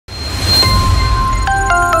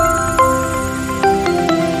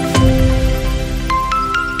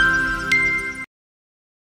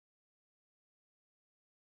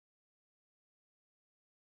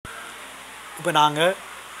இப்போ நாங்கள்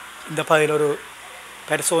இந்த பகுதியில் ஒரு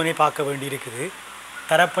பரிசோதனை பார்க்க வேண்டியிருக்குது.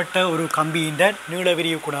 தரப்பட்ட ஒரு கம்பியின் நீள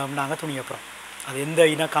விரிவு குணகம் நாங்கள் துணியப்புறோம். அது எந்த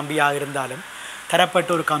இன கம்பியாக இருந்தாலும் தரப்பட்ட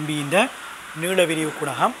ஒரு கம்பியின் நீள விரிவு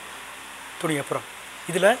குணகம் துணியப்புறோம்.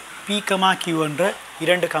 இதில் P, Q என்ற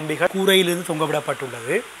 2 கம்பிகள் கூரையிலிருந்து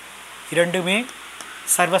தொங்கவிடப்பட்டுள்ளது. இரண்டுமே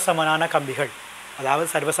சர்வசமனான கம்பிகள். அதாவது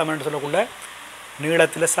சர்வசமன் என்று சொல்லக்குள்ள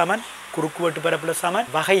நீளத்தில் சமன், குறுக்குவெட்டு பரப்பில் சமன்,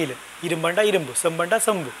 வகையில் இரும்பண்டா இரும்பு, செம்பண்டா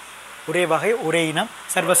செம்பு, ஒரே வகை ஒரே இனம்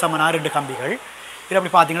சர்வசமனான 2 கம்பிகள். இதில்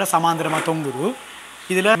அப்படி பார்த்தீங்கன்னா சமாந்திரமாக தொங்குது.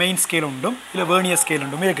 இதில் மெயின் ஸ்கேல் உண்டும், இதில் வேர்னியர் ஸ்கேல்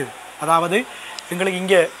உண்டும் இருக்குது. அதாவது எங்களுக்கு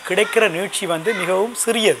இங்கே கிடைக்கிற நீட்சி மிகவும்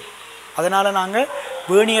சிறியது. அதனால் நாங்கள்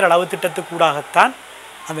வேர்னியர் அளவு திட்டத்துக்கூடாகத்தான்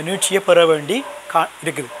அந்த நீட்சியை பெற வேண்டி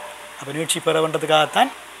இருக்குது. அப்போ நீட்சி பெற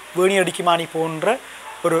வேண்டதுக்காகத்தான் வேர்னியர் அடிக்குமானி போன்ற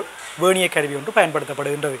ஒரு வேர்னியர் கருவி ஒன்று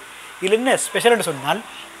பயன்படுத்தப்படுகின்றது. இதில் என்ன ஸ்பெஷல்னு சொன்னால்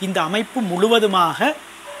இந்த அமைப்பு முழுவதுமாக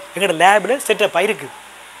எங்களோட லேபில் செட்டப் ஆகிருக்குது.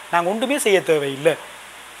 நாங்கள் ஒன்றுமே செய்ய தேவையில்லை.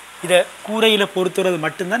 இதை கூரையில் பொறுத்துறது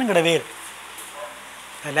மட்டும்தான் எங்களோட வேறு.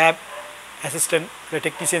 லேப் அசிஸ்டன்ட்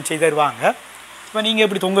டெக்னீஷியன் செய்து தருவாங்க. இப்போ நீங்கள்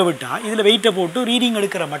இப்படி தொங்க விட்டால் இதில் வெயிட்டை போட்டு ரீடிங்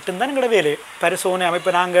எடுக்கிற மட்டும்தான் எங்களோட வேலை. பரிசோதனை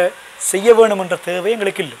அமைப்பை நாங்கள் செய்ய வேணுமென்ற தேவை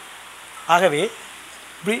எங்களுக்கு இல்லை. ஆகவே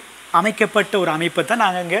இப்படி அமைக்கப்பட்ட ஒரு அமைப்பை தான்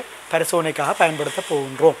நாங்கள் இங்கே பரிசோதனைக்காக பயன்படுத்த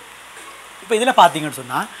போகின்றோம். இப்போ இதில் பார்த்தீங்கன்னு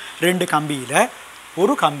சொன்னால் 2 கம்பியில்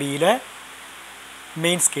ஒரு கம்பியில்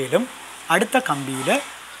மெயின் ஸ்கேலும் அடுத்த கம்பியில்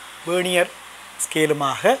வேர்னியர்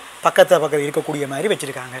ஸ்கேலுமாக பக்கத்தில் இருக்கக்கூடிய மாதிரி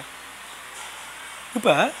வச்சுருக்காங்க.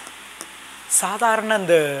 இப்போ சாதாரண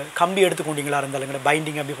இந்த கம்பி எடுத்துக்கொண்டீங்களா இருந்தாலும் எங்களை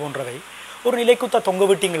பைண்டிங் அப்படி போன்றவை ஒரு நிலைக்குத்தா தொங்க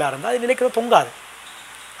விட்டிங்களா இருந்தால் அது நிலைக்குத்தா தொங்காது.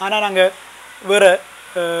 ஆனால் நாங்கள் வேறு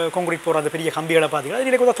கான்கிரீட் போடுற அந்த பெரிய கம்பிகளை பார்த்தீங்கன்னா அது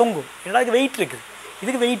நிலைக்குத்தா தொங்கும். ஏன்னா அதுக்கு வெயிட் இருக்குது,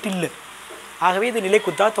 இதுக்கு வெயிட் இல்லை. ஆகவே இது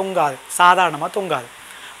நிலைக்குத்தா தொங்காது, சாதாரணமாக தொங்காது.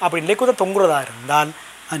 அப்படி நிலைக்குத்தா தொங்குறதா இருந்தால்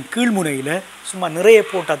அந்த கீழ்முனையில் சும்மா நிறைய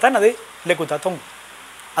போட்டால் தான் அது நிலைக்குத்தா தொங்கும்.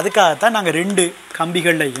 அதுக்காகத்தான் நாங்கள் 2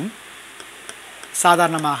 கம்பிகள்லையும்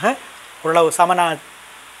சாதாரணமாக ஓரளவு சமனான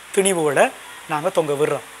திணிவோடு நாங்கள் தொங்க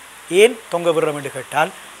விடுறோம். ஏன் தொங்க விடுறோம் என்று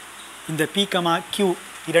கேட்டால் இந்த P, Q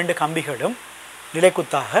 2 கம்பிகளும்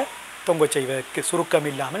நிலைக்குத்தாக தொங்க செய்வதற்கு, சுருக்கம்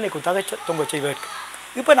இல்லாமல் நிலைக்குத்தாக தொங்க செய்வதற்கு.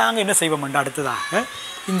 இப்போ நாங்கள் என்ன செய்வோம் என்று அடுத்ததாக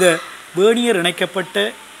இந்த வேர்னியர் இணைக்கப்பட்ட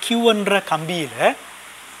Q என்ற கம்பியில்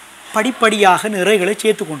படிப்படியாக நிறைகளை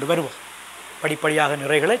சேர்த்து கொண்டு வருவோம். படிப்படியாக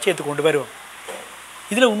நிறைகளை சேர்த்து கொண்டு வருவோம்.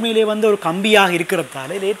 இதில் உண்மையிலே ஒரு கம்பியாக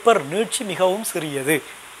இருக்கிறதால இதில் ஏற்படுற நீட்சி மிகவும் சிறியது,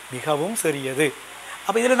 மிகவும் சிறியது.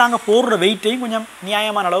 அப்போ இதில் நாங்கள் போடுற வெயிட்டையும் கொஞ்சம்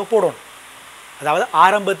நியாயமான அளவு போடணும். அதாவது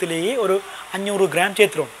ஆரம்பத்திலேயே ஒரு 500 கிராம்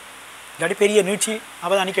சேர்த்துறோம். இல்லாட்டி பெரிய நீட்சி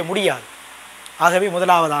அவதானிக்க முடியாது. ஆகவே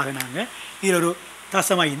முதலாவதாக நாங்கள் இதில் ஒரு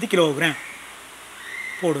 0.5 கிலோகிராம்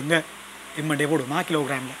போடுங்க. எம்மண்டே போடுமா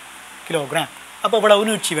கிலோகிராம். அப்போ இவ்வளவு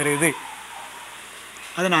நீட்சி வருது,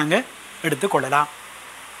 அதை நாங்கள் எடுத்துக்கொள்ளலாம்.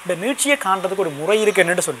 இந்த நீட்சியை காண்றதுக்கு ஒரு முறை இருக்குது.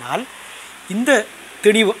 என்னென்னு சொன்னால் இந்த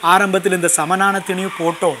திணிவு ஆரம்பத்தில் இந்த சமனான திணிவு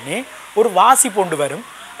போட்டோடனே ஒரு வாசிப்பு கொண்டு வரும்.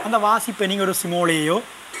 அந்த வாசிப்பை நீங்கள் ஒரு சிமோலையோ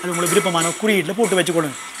அது உங்களுக்கு விருப்பமான குறியீட்டில் போட்டு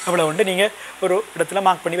வச்சுக்கொள்ளுங்க. அவ்வளோ வந்து நீங்கள் ஒரு இடத்துல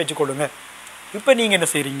மார்க் பண்ணி வச்சுக்கொள்ளுங்க. இப்போ நீங்கள் என்ன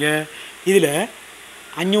செய்கிறீங்க, இதில்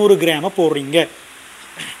 500 கிராமை போடுறீங்க.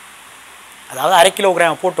 அதாவது 1/2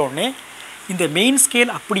 கிலோகிராம் போட்டோடனே இந்த மெயின்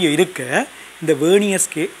ஸ்கேல் அப்படியே இருக்க இந்த வேர்னியர்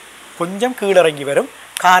ஸ்கேல் கொஞ்சம் கீழிறங்கி வரும்.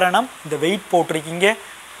 காரணம் இந்த வெயிட் போட்டிருக்கீங்க,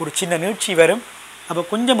 ஒரு சின்ன நீட்சி வரும். அப்போ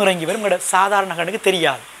கொஞ்சம் இறங்கி வரும், உங்களோட சாதாரண கண்ணுக்கு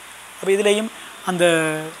தெரியாது. அப்போ இதுலேயும் அந்த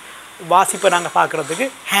வாசிப்பை நாங்கள் பார்க்குறதுக்கு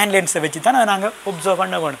ஹேண்ட் லென்ஸை வச்சு தான் அதை நாங்கள் ஒப்சர்வ்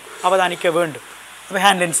பண்ண வேணும், அவதானிக்க வேண்டும். அப்போ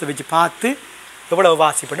ஹேண்ட் லென்ஸை வச்சு பார்த்து எவ்வளோ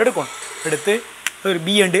வாசிப்புன்னு எடுக்கணும். எடுத்து ஒரு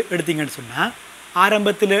B&, எடுத்தீங்கன்னு சொன்னால்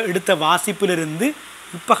ஆரம்பத்தில் எடுத்த வாசிப்பிலிருந்து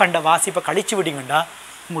இப்போ கண்ட வாசிப்பை கழித்து விட்டீங்கன்னா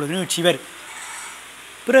உங்களுக்கு நீட்சி வரும்.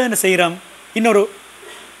 பிறகு என்ன செய்கிறோம், இன்னொரு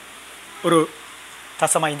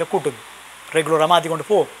 0.5 கூட்டுங்க, ரெகுலராக மாற்றி கொண்டு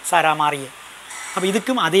போ சாரா மாறிய. அப்போ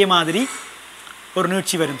இதுக்கும் அதே மாதிரி ஒரு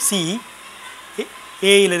நீட்சி வரும்.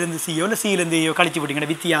 ஏயிலிருந்து சியோ இல்லை சியிலேருந்து ஏயோ கழிச்சு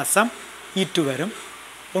விட்டிங்கன்னா வித்தியாசம் ஈட்டு வரும்.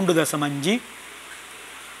 1.5,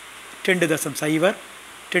 2.0,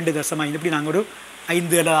 2.5 இப்படி நாங்கள் ஒரு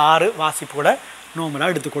 5 அல்லது 6 வாசிப்பு கூட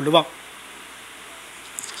நார்மலாக எடுத்துக்கொள்ளுவோம்.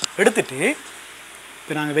 எடுத்துட்டு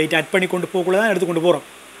இப்போ நாங்கள் வெயிட் ஆட் பண்ணி கொண்டு போகக்குள்ள தான் எடுத்துக்கொண்டு போகிறோம்.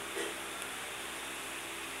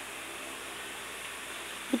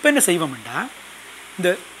 இப்போ என்ன செய்வோம்டா, இந்த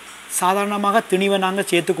சாதாரணமாக திணிவை நாங்கள்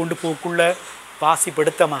சேர்த்து கொண்டு போக்குள்ள வாசிப்பு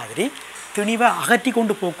எடுத்த மாதிரி திணிவை அகற்றி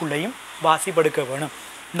கொண்டு போக்குள்ளையும் வாசிப்பு எடுக்க வேணும்.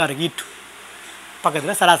 இந்த ஈட்டு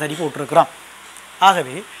பக்கத்தில் சராசரி போட்டிருக்கிறோம்.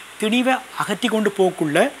 ஆகவே திணிவை அகற்றி கொண்டு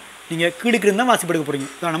போக்குள்ள நீங்கள் கீழுக்கு இருந்தால் வாசிப்பு எடுக்க போகிறீங்க.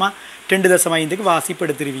 உதாரணமாக 2.5க்கு வாசிப்பு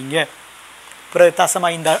எடுத்துருவீங்க. பிறகு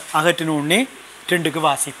 0.5 அகற்றினோடனே 2க்கு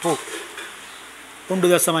வாசிப்பு,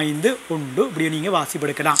 1.5 1 இப்படி நீங்கள் வாசிப்பு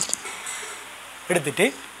எடுக்கலாம். எடுத்துகிட்டு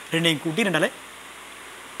 2ஐயும் கூட்டி 2ஆல்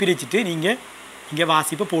பிரிச்சுட்டு நீங்கள் இங்கே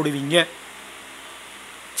வாசிப்பை போடுவீங்க.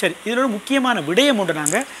 சரி, இதில் ஒரு முக்கியமான விடயம் ஒன்று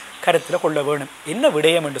நாங்கள் கருத்தில் கொள்ள வேணும். என்ன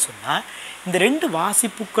விடயம் என்று சொன்னால், இந்த ரெண்டு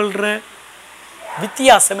வாசிப்புக்கள்ற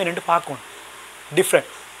வித்தியாசம் என்னென்று பார்க்கணும். டிஃப்ரெண்ட்.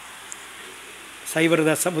 சைவர்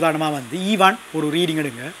தசம் உதாரணமாக வந்து ஈவான் ஒரு ரீடிங்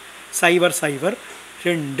எடுங்க. 0 0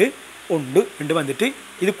 2 1 2 வந்துட்டு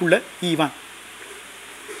இதுக்குள்ளே ஈவான்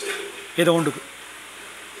ஏதோ ஒன்றுக்கு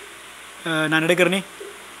நான் எடுக்கிறேனே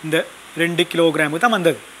இந்த 2 கிலோகிராமுக்கு தான்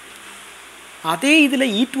வந்தது. அதே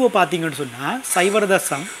இதில் ஈட்டுவை பார்த்தீங்கன்னு சொன்னால் 0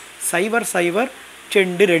 0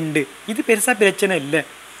 2 2 இது பெருசாக பிரச்சனை இல்லை.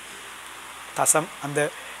 தசம் அந்த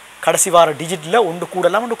கடைசி வார டிஜிட்டில் ஒன்று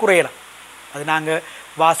கூடலாம் ஒன்று குறையலாம். அது நாங்கள்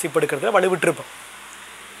வாசிப்பு எடுக்கிறதுல வலுவிட்டுருப்போம்.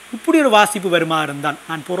 இப்படி ஒரு வாசிப்பு வருமா இருந்தால்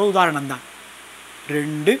நான் போகிற உதாரணம் தான்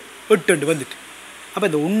 2 8 வந்துட்டு அப்போ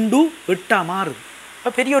இந்த 1 8 மாறுது.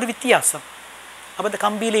 அப்போ பெரிய ஒரு வித்தியாசம். அப்போ இந்த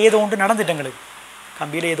கம்பியில் ஏதோ ஒன்று நடந்துட்டு எங்களுக்கு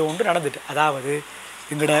கம்பியில் ஏதோ ஒன்று நடந்துட்டு அதாவது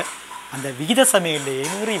எங்களோட அந்த விகித சமையலையே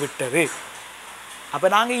மீறி விட்டது. அப்போ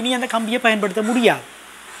நாங்கள் இனி அந்த கம்பியை பயன்படுத்த முடியாது.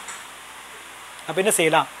 அப்போ என்ன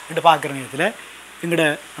செய்யலாம் என்று பார்க்குற நேரத்தில் எங்களோட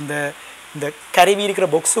அந்த இந்த கருவி இருக்கிற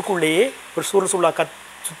பாக்ஸுக்குள்ளேயே ஒரு சுருளாக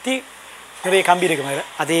சுற்றி நிறைய கம்பி இருக்கு மாதிரி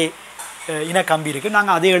அதே இன கம்பி இருக்குது.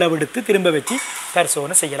 நாங்கள் அதே அளவெடுத்து திரும்ப வச்சு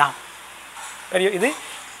பரிசோதனை செய்யலாம். பெரிய இது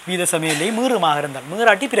வீத சமையல்லையும் மீறுமாக இருந்தால்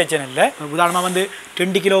மீறாட்டி பிரச்சனை இல்லை. உதாரணமாக வந்து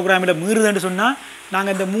 2 கிலோகிராமில் மீறுதுன்னு சொன்னால்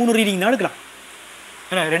நாங்கள் இந்த 3 ரீடிங் தான் எடுக்கலாம்.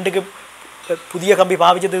 ஏன்னா 2க்கு புதிய கம்பி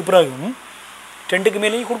பாவிச்சதுக்கு பிறகும் 2க்கு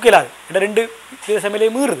மேலேயும் கொடுக்கலாது. ஏன்னா 2 வீத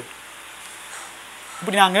சமையலையும் மீறுது.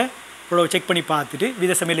 இப்படி நாங்கள் இவ்வளோ செக் பண்ணி பார்த்துட்டு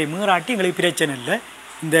வீத சமையலை மீறாட்டி எங்களுக்கு பிரச்சனை இல்லை.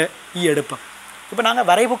 இந்த எடுப்போம். இப்போ நாங்கள்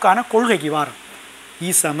வரைவுக்கான கொள்கைக்கு வரோம். E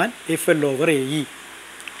 = FL/AE.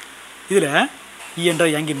 இதில் E என்ற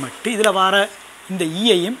யங்கின் மட்டு இதில் வர இந்த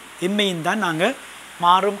ஈயையும் எம்மையும் தான் நாங்கள்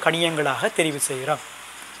மாறும் கணியங்களாக தெரிவு செய்கிறோம்.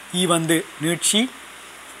 E வந்து நீட்சி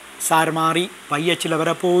சார் மாறி பையச்சில்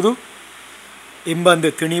வரப்போகுது. எம் வந்து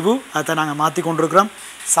திணிவு அதை நாங்கள் மாற்றி கொண்டிருக்கிறோம்.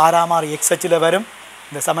 சாரா மாறி எக்ஸ் அச்சில் வரும்.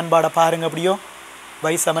 இந்த சமன்பாடை பாருங்கள். அப்படியோ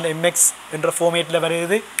y = mx என்ற ஃபார்மேட்டில்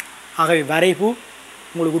வருது. ஆகவே வரைவு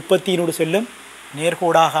உங்களுக்கு உற்பத்தியினோடு செல்லும்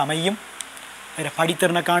நேர்கோடாக அமையும். வேறு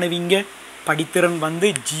படித்திறனை காணுவீங்க. படித்திறன் வந்து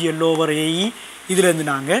GL/AE. இதிலிருந்து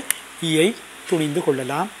நாங்கள் ஈயை துணிந்து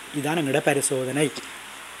கொள்ளலாம். இதுதான் எங்களோட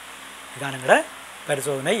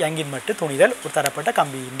பரிசோதனை. யங்கின் மட்டு துணிதல் ஒரு தரப்பட்ட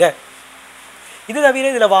கம்பியின். இது தவிர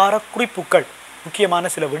இதில் வார குறிப்புகள் முக்கியமான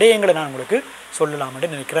சில விடயங்களை நான் உங்களுக்கு சொல்லலாம்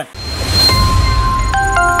என்று நினைக்கிறேன்.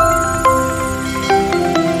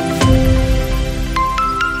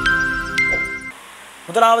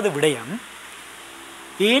 முதலாவது விடயம்,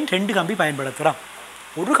 ஏன் 2 கம்பி பயன்படுத்துகிறோம்?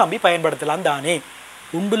 ஒரு கம்பி பயன்படுத்தலாம் தானே.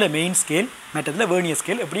 ஒன்றில் மெயின் ஸ்கேல் மற்றதில் வேர்னியர்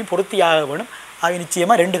ஸ்கேல் எப்படியும் பொருத்தியாக வேணும். அது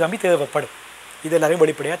நிச்சயமாக 2 கம்பி தேவைப்படும். இது எல்லாரையும்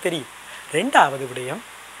வெளிப்படையாக தெரியும். 2வது விடயம்,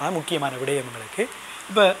 அது முக்கியமான விடயம் எங்களுக்கு.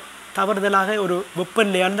 இப்போ தவறுதலாக ஒரு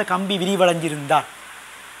வெப்பநிலையால் இந்த கம்பி விரிவடைஞ்சிருந்தால்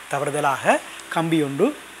தவறுதலாக கம்பி ஒன்று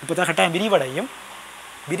இப்போ தான் கட்டாயம்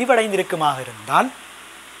விரிவடைந்திருக்குமாக இருந்தால்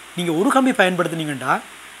நீங்கள் ஒரு கம்பி பயன்படுத்தினீங்கன்னா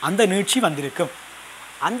அந்த நீட்சி வந்திருக்கும்.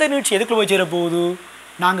 அந்த நீட்சி எதுக்குள்ளே போய் சேரப்போகுது?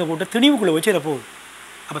 நாங்கள் போட்ட திணிவுக்குள்ளே போய் சேரப்போகுது.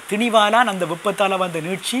 அப்போ திணிவாலான் அந்த வெப்பத்தால் வந்த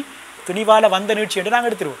நீட்சி திணிவால் வந்த நீட்சி என்று நாங்கள்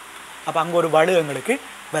எடுத்துருவோம். அப்போ அங்கே ஒரு வலு எங்களுக்கு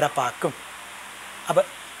வர பார்க்கும். அப்போ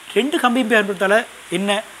 2 கம்பி பயன்படுத்தால் என்ன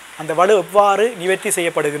அந்த வலு எவ்வாறு நிவர்த்தி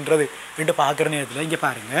செய்யப்படுகின்றது என்று பார்க்குற நேரத்தில் இங்கே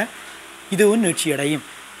பாருங்கள், இதுவும் நீட்சி அடையும்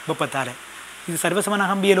வெப்பத்தால். இது சர்வசமான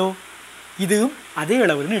கம்பியலோ, இதுவும் அதே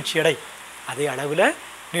அளவில் நீட்சி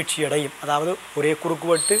அடையும். அதாவது ஒரே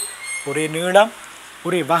குறுக்குவட்டு, ஒரே நீளம்,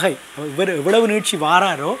 ஒரே வகை. இவர் எவ்வளவு நீட்சி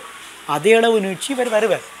வாராரோ அதே அளவு நீட்சி இவர்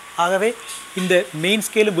வருவார். ஆகவே இந்த மெயின்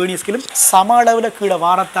ஸ்கேலும் வேர்னியர் ஸ்கேலும் சம அளவில் கீழே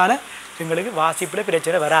வாரத்தால் எங்களுக்கு வாசிப்பில்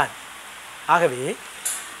பிரச்சனை வராது. ஆகவே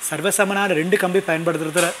சர்வசமனான 2 கம்பி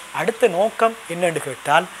பயன்படுத்துகிற அடுத்த நோக்கம் என்னென்று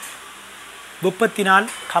கேட்டால், வெப்பத்தினால்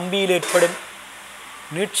கம்பியில் ஏற்படும்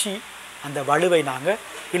நீட்சி அந்த வலுவை நாங்கள்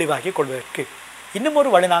இழிவாக்கி கொள்வதற்கு. இன்னும் ஒரு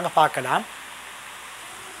வலு நாங்கள் பார்க்கலாம்.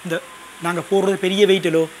 இந்த நாங்கள் போடுறது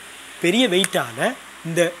பெரிய வெயிட்டால்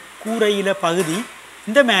இந்த கூரையில் பகுதி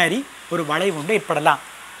இந்த மாதிரி ஒரு வளைவு ஒன்று ஏற்படலாம்.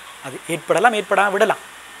 அது ஏற்படாமல் விடலாம்.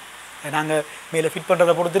 நாங்கள் மேலே ஃபிட்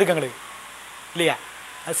பண்ணுறதை பொறுத்து இருக்கு எங்களுக்கு இல்லையா.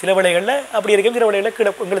 அது சில வளைகளில் அப்படி இருக்கும், சில வளைகளில் கீழே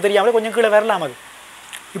உங்களுக்கு தெரியாமல் கொஞ்சம் கீழே வரலாம். அது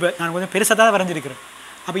இப்போ நான் கொஞ்சம் பெருசாக தான் வரைஞ்சிருக்கிறேன்.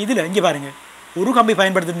 அப்போ இதில் இங்கே பாருங்கள், ஒரு கம்பி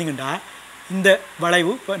பயன்படுத்திருந்தீங்கன்னா இந்த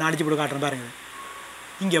வளைவு இப்போ நான் அடிச்சு போட்டு காட்டுறேன் பாருங்கள்,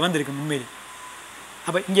 இங்கே வந்திருக்கு முன்மேலி.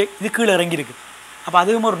 அப்போ இங்கே இது கீழே இறங்கியிருக்கு. அப்போ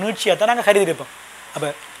அதுவும் ஒரு நீட்சியாக தான் நாங்கள் கருதிருப்போம். அப்போ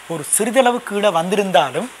ஒரு சிறிதளவு கீழே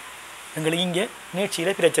வந்திருந்தாலும் எங்களுக்கு இங்கே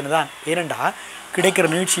நீட்சியில் பிரச்சனை தான். ஏனெண்டா கிடைக்கிற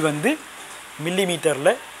நீட்சி வந்து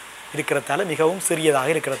மில்லிமீட்டரில் இருக்கிறதால மிகவும் சிறியதாக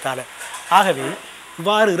இருக்கிறதால. ஆகவே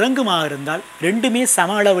இவ்வாறு இறங்குமாக இருந்தால் 2மே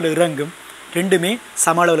சம அளவில் இறங்கும். 2மே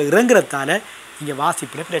சம அளவில் இறங்குறதால இங்கே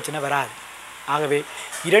வாசிப்பில் பிரச்சனை வராது. ஆகவே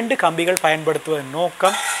 2 கம்பிகள் பயன்படுத்துவதன்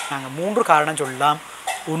நோக்கம் நாங்கள் 3 காரணம் சொல்லலாம்.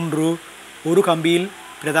 ஒன்று ஒரு கம்பியில்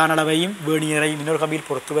பிரதான அளவையும் வேணியரையும் இன்னொரு கம்பியில்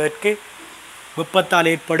பொருத்துவதற்கு, வெப்பத்தால்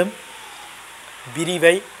ஏற்படும்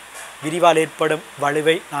விரிவால் ஏற்படும்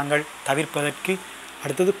வலுவை நாங்கள் தவிர்ப்பதற்கு,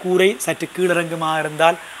 அடுத்தது கூரை சற்று கீழிறங்குமாக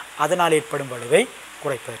இருந்தால் அதனால் ஏற்படும் வலுவை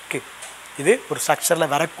குறைப்பதற்கு. இது ஒரு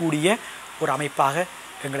ஸ்ட்ரக்சரில் வரக்கூடிய ஒரு அமைப்பாக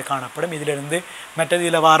எங்களுக்கு காணப்படும். இதிலிருந்து மற்றது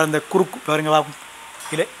இதில் வார அந்த குறுக்கு பாருங்க,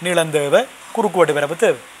 இல்லை நீளந்தேவை, குறுக்குவெட்டு பரப்பு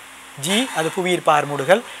தேவை. ஜி அது புவியீர்ப்பு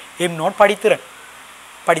ஆர்முடுகள், எம் நோட் படித்திறன்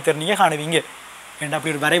நீங்கள் காணுவீங்க. ஏன்னா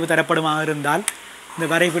அப்படி ஒரு வரைவு தரப்படுமாக இருந்தால் இந்த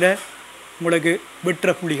வரைவில் உங்களுக்கு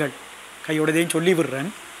வெற்ற புள்ளிகள் கையோடதையும் சொல்லி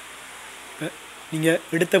விடுறேன். நீங்கள்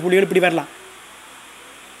எடுத்த புள்ளிகள் இப்படி வரலாம்,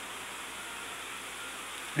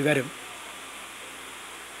 இப்படி வரும்.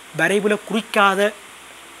 வரைவில் குறிக்காத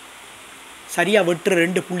சரியாக வெற்ற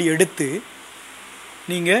 2 புள்ளி எடுத்து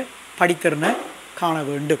நீங்கள் படித்திறனை காண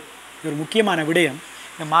வேண்டும். இது ஒரு முக்கியமான விடயம்.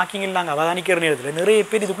 இந்த மார்க்கிங்கில் நாங்கள் அவதானிக்கிற நேரத்தில் நிறைய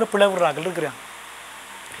பேர் இதுக்குள்ளே பிளவுறாக்கள் இருக்கிறாங்க.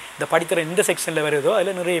 இந்த படித்திறன் எந்த செக்ஷனில் வருதோ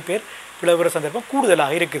அதில் நிறைய பேர் பிளவுற சந்தர்ப்பம்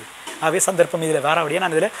கூடுதலாக இருக்குது. ஆகவே சந்தர்ப்பம் இதில் வேறபடியாக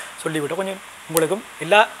நான் இதில் சொல்லிவிட்டேன். கொஞ்சம் உங்களுக்கும்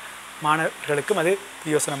எல்லா மாணவர்களுக்கும் அது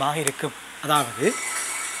பிரயோசனமாக இருக்கும். அதாவது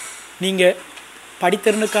நீங்கள்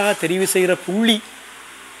படித்திறனுக்காக தெரிவு செய்கிற புள்ளி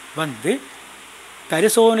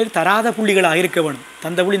பரிசோதனையில் தராத புள்ளிகளாக இருக்க வேணும்.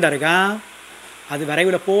 தந்த புள்ளி தருக்கா அது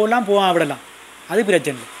வரைவில் போகலாம் விடலாம், அது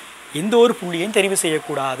பிரச்சனை இல்லை. எந்த ஒரு புள்ளியையும் தெரிவு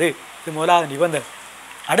செய்யக்கூடாது. இது முதலாவது நிபந்தனை.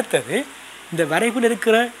 அடுத்தது இந்த வரைவில்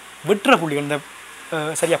இருக்கிற வெற்ற புள்ளிகள், இந்த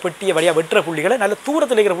சரியாக பெட்டிய வழியாக வெற்ற புள்ளிகளை நல்ல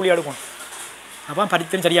தூரத்தில் இருக்கிற புள்ளியாக எடுக்கணும். அப்போ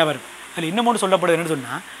படித்திறன் சரியாக வரும். அதில் இன்னும் ஒன்று சொல்லப்படுது என்னன்னு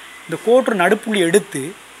சொன்னால், இந்த கோட்டு நடுப்புள்ளி எடுத்து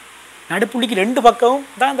நடுப்புள்ளிக்கு 2 பக்கமும்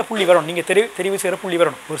தான் அந்த புள்ளி வரணும். நீங்கள் தெரிவு செய்கிற புள்ளி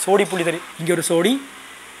வரணும். ஒரு சோடி புள்ளி இங்கே ஒரு சோடி,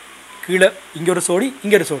 கீழே இங்கே ஒரு சோடி,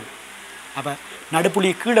 இங்கே ஒரு சோடி. அப்போ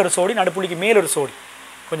நடுப்புள்ளிக்கு கீழே ஒரு சோடி, நடுப்புள்ளிக்கு மேலே ஒரு சோடி,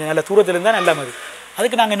 கொஞ்சம் நல்ல தூரத்தில் இருந்தால் நல்ல மாதிரி.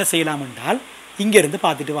 அதுக்கு நாங்கள் என்ன செய்யலாம் என்றால், இங்கேருந்து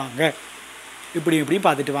பார்த்துட்டு வாங்க, இப்படியும்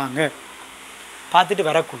பார்த்துட்டு வாங்க. பார்த்துட்டு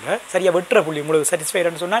வரக்குள்ள சரியாக வெட்டுற புள்ளி உங்களுக்கு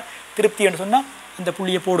சாட்டிஸ்ஃபைடுன்னு சொன்னால், திருப்தின்னு சொன்னால் அந்த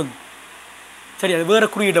புள்ளியை போடுங்க. சரி, அது வேறு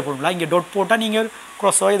குறியீட்டை போடுங்களா. இங்கே டொட் போட்டால் நீங்கள்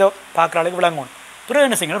க்ரோஸோ இதை பார்க்குற அளவுக்கு விளங்கணும். பிறகு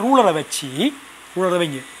என்ன செய்யுங்க, ரூலரை வச்சு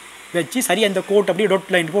சரியாக அந்த கோட் அப்படியே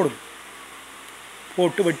டொட் லைன்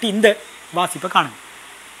போட்டு வெட்டி இந்த வாசிப்பை காணுங்க.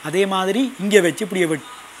 அதே மாதிரி இங்கே வச்சு இப்படியே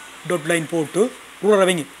டொட் லைன் போட்டு ரூலரை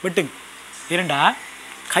வெட்டுங்க. இரண்டா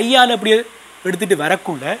கையால் அப்படியே எடுத்துகிட்டு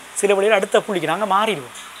வரக்குள்ள சில வழியில் அடுத்த புள்ளிக்கு நாங்கள்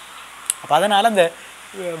மாறிடுவோம். அப்போ அதனால் அந்த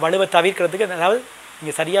வலுவை தவிர்க்கிறதுக்கு, அதாவது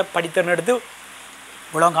நீங்கள் சரியாக படித்திறன் எடுத்து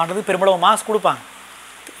உலகம் காண்றதுக்கு பெரும்பாலும் மாஸ்க் கொடுப்பாங்க.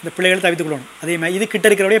 இந்த பிள்ளைகளை தவிர்த்துக்கொள்ளணும். அதே மாதிரி இது கிட்ட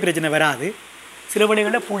இருக்கிறவடைய பிரச்சனை வராது. சில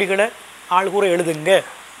வழிகளில் புள்ளிகளை ஆள் கூற எழுதுங்க,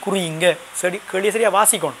 குறியுங்க, கேள்வியை சரியாக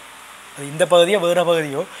வாசிக்கணும். அது இந்த பகுதியோ வேறு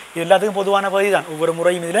பகுதியோ இது எல்லாத்துக்கும் பொதுவான பகுதி தான். ஒவ்வொரு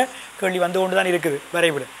முறையும் இதில் கேள்வி வந்து கொண்டு தான் இருக்குது.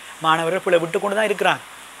 வரைவில் மாணவர்கள் பிள்ளை விட்டு கொண்டு தான் இருக்கிறாங்க.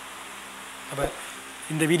 அப்போ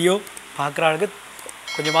இந்த வீடியோ பார்க்குறாளுக்கு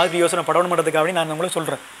கொஞ்சமாவது யோசனை படணும் பண்ணுறதுக்காக நான் உங்களுக்கு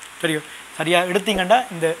சொல்கிறேன். தெரியும், சரியாக எடுத்தீங்கன்னா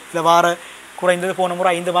இந்த வார குறைந்தது போன முறை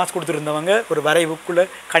 5 மார்க்ஸ் கொடுத்துருந்தவங்க ஒரு வரைவுக்குள்ளே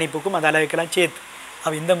கணிப்புக்கும் அந்த அளவுக்கெல்லாம் சேர்த்து.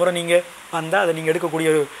 அப்போ இந்த முறை நீங்கள் வந்தால் அதை நீங்கள் எடுக்கக்கூடிய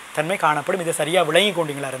ஒரு தன்மை காணப்படும். இதை சரியாக விளங்கி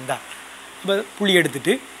கொண்டீங்களா இருந்தால் இப்போ புள்ளி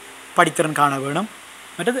எடுத்துகிட்டு படித்திறன் காண வேணும்.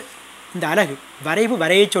 மற்றது இந்த அலகு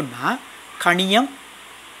வரைய சொன்னால் கணியம்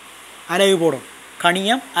அலகு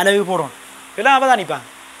போடணும். இதெல்லாம் அவதானிப்பாங்க,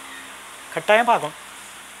 கட்டாயம் பார்க்கணும்.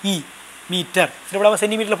 மீட்டர் சில விட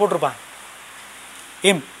சென்டிமீட்டரில் போட்டிருப்பாங்க.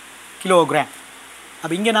 M kilogram.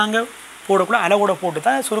 அப்போ இங்கே நாங்கள் போடக்கூட அளவோட போட்டு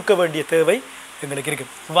தான் சுருக்க வேண்டிய தேவை எங்களுக்கு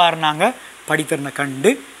இருக்குது. இவ்வாறு நாங்கள் படித்திறனை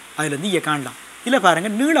கண்டு அதுலேருந்து இங்கே காணலாம். இதில்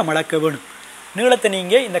பாருங்கள், நீளம் அளக்க வேணும். நீளத்தை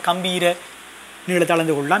நீங்கள் இந்த கம்பீர நீளத்தை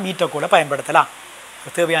அளந்து கொள்ளலாம், மீட்டர் கோலை பயன்படுத்தலாம்.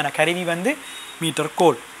 தேவையான கருவி மீட்டர்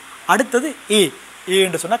கோல். அடுத்தது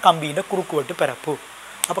என்று சொன்னால் கம்பியின் குறுக்குவெட்டு பரப்பு.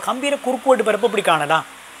 அப்போ கம்பியில குறுக்குவெட்டு பரப்பு இப்படி காணலாம்,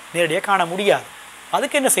 நேரடியாக காண முடியாது.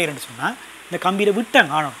 அதுக்கு என்ன செய்யணும்னு சொன்னால், இந்த கம்பியில் விட்டம்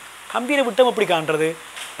காணணும். கம்பியில் விட்டம் எப்படி காண்றது?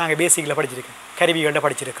 நாங்கள் பேசிக்கில் படிச்சிருக்கோம், கருவிகளில்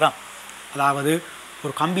படிச்சிருக்கிறோம். அதாவது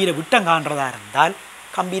ஒரு கம்பியில் விட்டம் காண்றதா இருந்தால்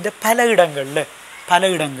கம்பியில் பல இடங்கள்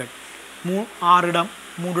 6 இடம்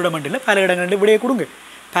 3 இடம் இல்லை, பல இடங்கள் விடையை கொடுங்க.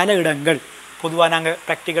 பல இடங்கள் பொதுவாக நாங்கள்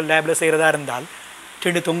ப்ராக்டிக்கல் லேபில் செய்கிறதா இருந்தால்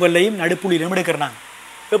 2 தொங்கல்லையும் நடுப்புள்ளியிலும் எடுக்கிறனாங்க.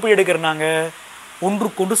 எப்படி எடுக்கிறனாங்க?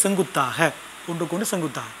 ஒன்றுக்கொண்டு செங்குத்தாக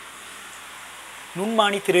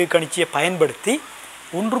நுண்மானி திருகணிச்சியை பயன்படுத்தி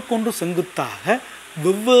ஒன்றுக்கொண்டு செங்குத்தாக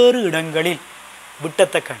வெவ்வேறு இடங்களில்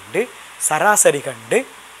விட்டத்தை கண்டு சராசரி கண்டு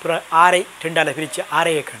ஆரை 2ஆல் பிரித்து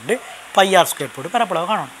ஆரையை கண்டு πr² போட்டு பரப்பளவு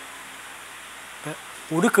காணணும். இப்போ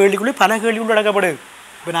ஒரு கேள்விக்குள்ளே பல கேள்விகள் அடக்கப்படுது.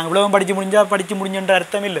 இப்போ நாங்கள் இவ்வளவு படித்து முடிஞ்சன்ற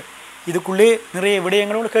அர்த்தம் இல்லை. இதுக்குள்ளே நிறைய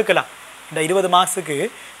விடயங்களும் கேட்கலாம். இந்த 20 மாதத்துக்கு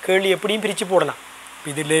கேள்வி எப்படியும் பிரித்து போடலாம்.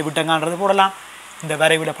 இதில் விட்டங்கான்றது போடலாம். இந்த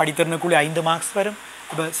வரைவில் படித்திறனுக்குள்ளே 5 மார்க்ஸ் வரும்.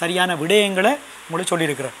 இப்போ சரியான விடயங்களை உங்களுக்கு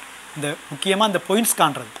சொல்லியிருக்கிறேன். இந்த முக்கியமாக இந்த பாயிண்ட்ஸ்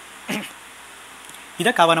காண்றது,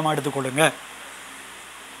 இதை கவனமாக எடுத்துக்கொள்ளுங்க.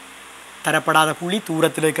 தரப்படாத புள்ளி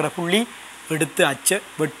தூரத்தில் இருக்கிற புள்ளி எடுத்து அச்சை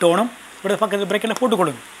வெட்டோணும் இப்படி பக்கத்து பிரேக்கில்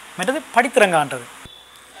போட்டுக்கொள்ளுங்க மற்றது படித்திறங்கான்றது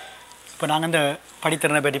இப்போ நாங்கள் இந்த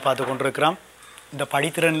படித்திறனை பற்றி பார்த்து கொண்டிருக்கிறோம் இந்த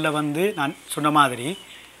படித்திறனில் வந்து நான் சொன்ன மாதிரி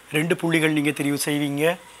 2 புள்ளிகள் நீங்கள் தெரிவு செய்வீங்க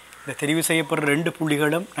இந்த தெரிவு செய்யப்படுற 2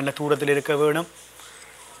 புள்ளிகளும் நல்ல தூரத்தில் இருக்க வேணும்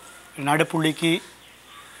நடுப்புள்ளிக்கு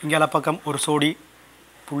இங்கால பக்கம் ஒரு சோடி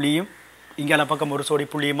புள்ளியும் இங்கால பக்கம் ஒரு சோடி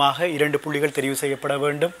புள்ளியுமாக 2 புள்ளிகள் தெரிவு செய்யப்பட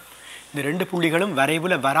வேண்டும் இந்த 2 புள்ளிகளும்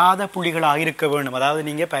வரைவில் வராத புள்ளிகளாக இருக்க வேண்டும் அதாவது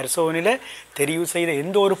நீங்கள் பரிசோதனையில் தெரிவு செய்த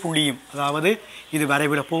எந்த ஒரு புள்ளியும் அதாவது இது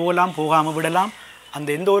வரைவில் போகலாம் போகாமல் விடலாம் அந்த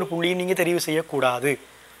எந்த ஒரு புள்ளியும் நீங்கள் தெரிவு செய்யக்கூடாது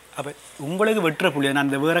அப்போ உங்களுக்கு வெட்டுற புள்ளி நான்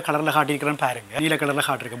இந்த வேறு கலரில் காட்டியிருக்கிறேன்னு பாருங்கள் நீல கலரில்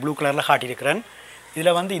காட்டியிருக்கேன் ப்ளூ கலரில் காட்டியிருக்கிறேன்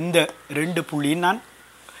இதில் வந்து இந்த 2 புள்ளியும் நான்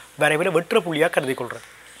வரைவில் வெட்டுற புள்ளியாக கருதி கொள்கிறேன்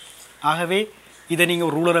ஆகவே இதை நீங்கள்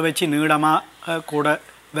ஒரு ரூலரை வச்சு நீளமாக கூட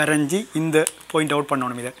வரைஞ்சி இந்த பாயிண்ட் அவுட்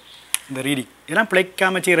பண்ணணும் இதை இந்த ரீடிங் இதெல்லாம்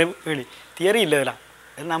பிழைக்காமல் செய்கிற வேலி தியரி இல்லை இதெல்லாம்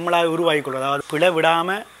நம்மளாக உருவாக்கிக்கொள்ளும் அதாவது பிழை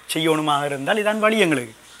விடாமல் செய்யணுமாக இருந்தால் இதான் வழி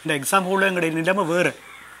எங்களுக்கு இந்த எக்ஸாம்பிளில் எங்களுடைய நிலைமை வேறு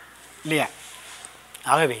இல்லையா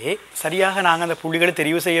ஆகவே சரியாக நாங்கள் அந்த புள்ளிகளை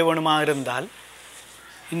தெரிவு செய்ய வேணுமாக இருந்தால்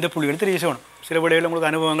இந்த புள்ளிகளை தெரிவு செய்யணும் சில விடையில் உங்களுக்கு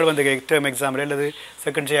அனுபவங்கள் வந்து டேர்ம் எக்ஸாம்பிள் அல்லது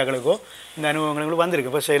செகண்ட் ஷேக்களுக்கோ இந்த அனுபவங்கள் உங்களுக்கு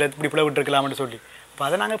வந்திருக்கு ஃபஸ்ட் ஷேயில் இப்படி பிள்ளை விட்டுருக்கலாம்னு சொல்லி அப்போ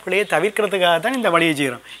அதை நாங்கள் பிள்ளையை தவிர்க்கிறதுக்காக தான் இந்த வழியை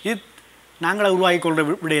செய்கிறோம் இது நாங்களை உருவாக்கிக்கொள்கிற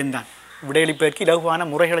விடயம்தான் விடையளிப்பதற்கு இலகுவான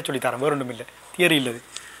முறைகளை சொல்லித்தரோம் வேறு ஒன்றும் இல்லை தியரி இல்லது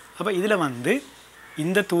அப்போ இதில் வந்து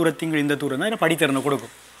இந்த தூரத்திங்கள் இந்த தூரம் தான் படித்திறனை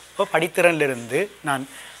கொடுக்கும் அப்போ படித்திறனிலிருந்து நான்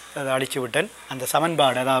அதை அடித்து விட்டேன் அந்த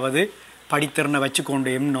சமன்பாடு அதாவது படித்திறனை வச்சுக்கொண்டு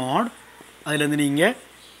M0 அதிலேருந்து நீங்கள்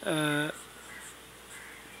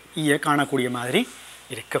ஈயை காணக்கூடிய மாதிரி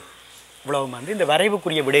இருக்கும் இவ்வளவு வந்து இந்த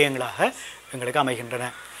வரைவுக்குரிய விடயங்களாக எங்களுக்கு அமைகின்றன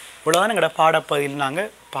இவ்வளோதான் எங்களோட பாடப்பகுதியில்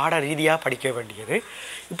நாங்கள் பாட ரீதியாக படிக்க வேண்டியது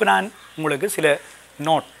இப்போ நான் உங்களுக்கு சில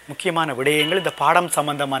முக்கியமான விடயங்கள் இந்த பாடம்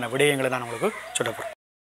சம்பந்தமான விடயங்களை நான் உங்களுக்கு சொல்ல போகிறேன்